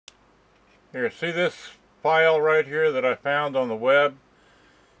Here, see this file right here that I found on the web?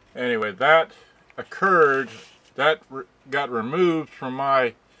 Anyway, that occurred, that got removed from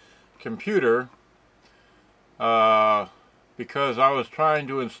my computer because I was trying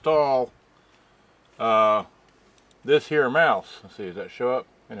to install this here mouse. Let's see, does that show up?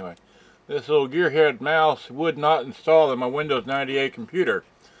 Anyway, this little Gearhead mouse would not install in my Windows 98 computer.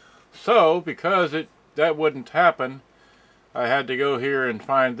 So, because that wouldn't happen, I had to go here and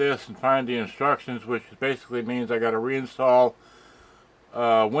find this and find the instructions, which basically means I got to reinstall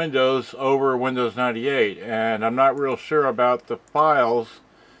Windows over Windows 98. And I'm not real sure about the files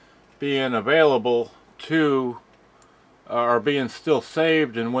being available to or being still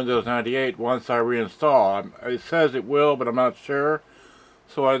saved in Windows 98 once I reinstall. It says it will, but I'm not sure.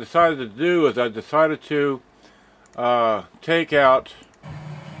 So what I decided to do is I decided to take out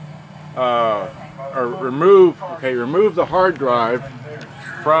or remove the hard drive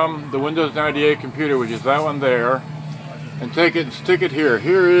from the Windows 98 computer, which is that one there, and take it and stick it here.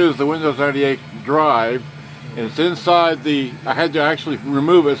 Here is the Windows 98 drive, and it's inside the, I had to actually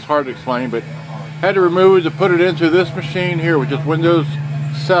remove it, it's hard to explain, but had to remove it to put it into this machine here, which is Windows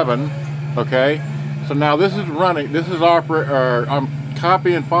 7. Okay, so now this is running, this is I'm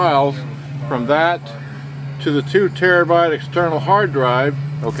copying files from that to the 2 terabyte external hard drive.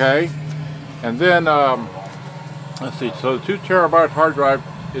 Okay, and then let's see, so the 2 terabyte hard drive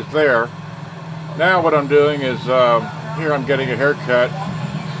is there. Now what I'm doing is here I'm getting a haircut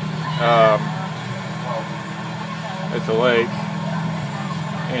at the lake.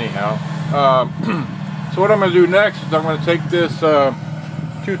 Anyhow, so what I'm going to do next is I'm going to take this 2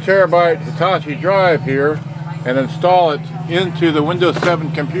 terabyte Hitachi drive here and install it into the Windows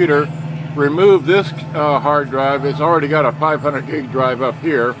 7 computer. Remove this hard drive. It's already got a 500 gig drive up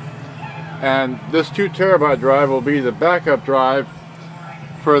here, and this 2 terabyte drive will be the backup drive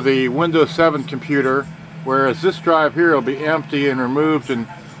for the Windows 7 computer, whereas this drive here will be empty and removed and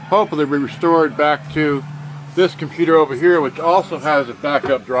hopefully be restored back to this computer over here, which also has a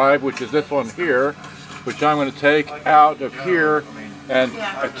backup drive, which is this one here, which I'm going to take out of here and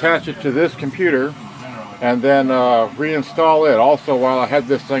attach it to this computer and then reinstall it. Also, while I had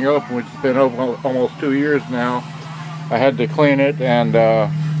this thing open, which has been open almost 2 years now, I had to clean it and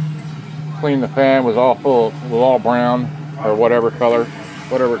clean the fan. Was all full, was all brown or whatever color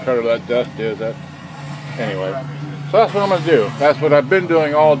that dust is. Anyway, so that's what I'm going to do. That's what I've been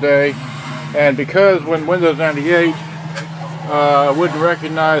doing all day. And because when Windows 98 wouldn't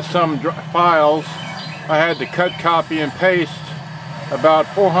recognize some files, I had to cut, copy, and paste about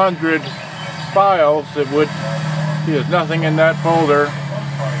 400 files that would, there's nothing in that folder.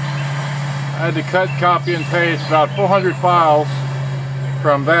 I had to cut, copy, and paste about 400 files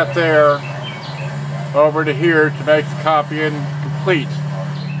from that there over to here to make the copying complete.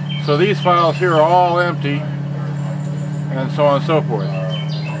 So these files here are all empty, and so on and so forth.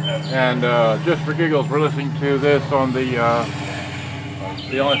 And just for giggles, we're listening to this on the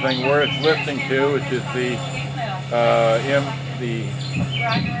only thing worth listening to, which is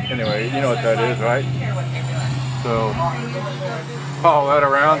anyway, you know what that is, right? So follow that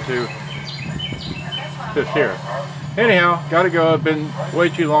around to just here. Anyhow, gotta go. I've been way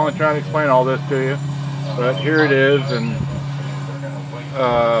too long trying to explain all this to you, but here it is, and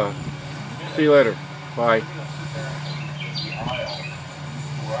see you later. Bye.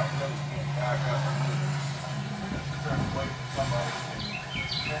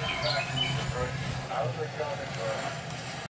 I was recording